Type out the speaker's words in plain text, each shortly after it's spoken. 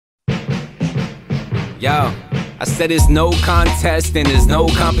Yo, I said it's no contest and there's no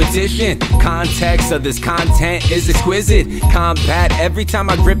competition. Context of this content is exquisite. Combat every time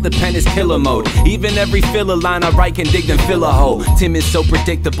I grip the pen is killer mode. Even every filler line I write can dig and fill a hole. Tim is so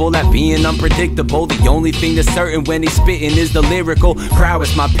predictable at being unpredictable. The only thing that's certain when he's spitting is the lyrical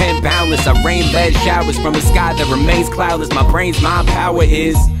prowess. My pen boundless, I rain lead showers from a sky that remains cloudless. My brain's my power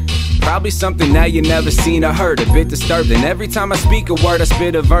is probably something that you never seen or heard. A bit disturbing. Every time I speak a word, I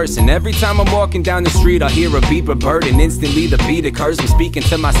spit a verse. And every time I'm walking down the street, I hear a beep, a bird, and instantly the beat occurs. When speaking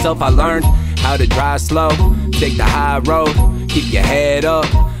to myself, I learned how to drive slow, take the high road, keep your head up,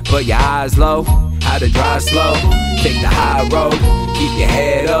 but your eyes low. How to drive slow, take the high road, keep your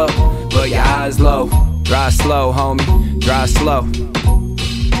head up, but your eyes low. Drive slow, homie, drive slow.